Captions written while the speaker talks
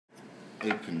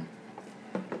open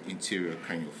interior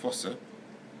cranial fossa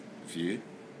view.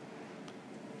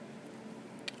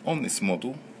 On this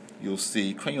model, you'll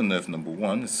see cranial nerve number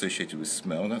 1 associated with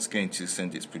smell. That's going to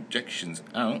send its projections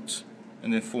out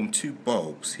and then form two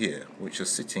bulbs here, which are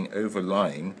sitting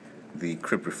overlying the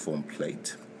cribriform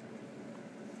plate.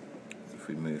 If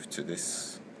we move to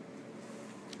this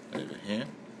over here,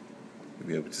 you'll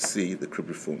be able to see the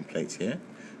cribriform plate here.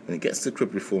 When it gets to the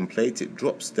cribriform plate, it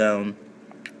drops down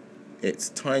its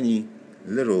tiny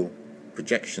little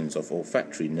projections of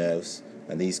olfactory nerves,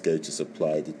 and these go to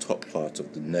supply the top part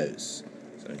of the nose.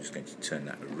 So I'm just going to turn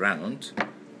that around,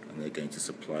 and they're going to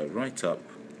supply right up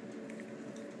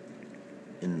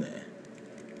in there,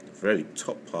 the very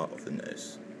top part of the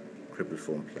nose,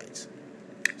 cribriform plate.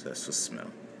 So that's for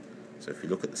smell. So if you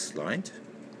look at the slide,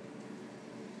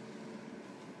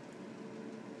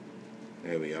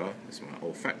 there we are. There's my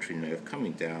olfactory nerve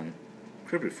coming down,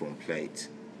 cribriform plate,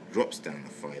 drops down the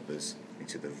fibres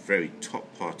into the very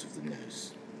top part of the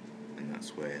nose, and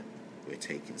that's where we're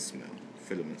taking smell,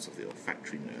 filaments of the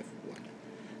olfactory nerve 1.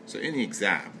 So in the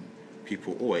exam,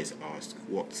 people always ask,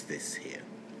 what's this here?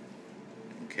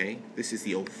 Okay, this is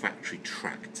the olfactory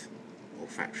tract.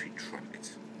 Olfactory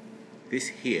tract. This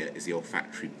here is the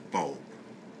olfactory bulb.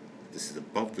 This is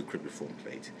above the cribriform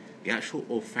plate. The actual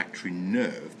olfactory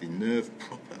nerve, the nerve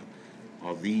proper,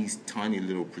 are these tiny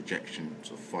little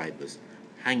projections of fibres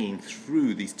hanging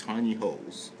through these tiny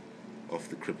holes of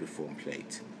the cribriform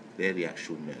plate. They're the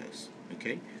actual nerves.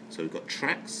 Okay, so we've got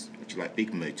tracts, which are like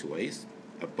big motorways,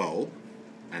 a bulb,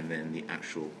 and then the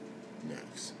actual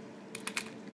nerves.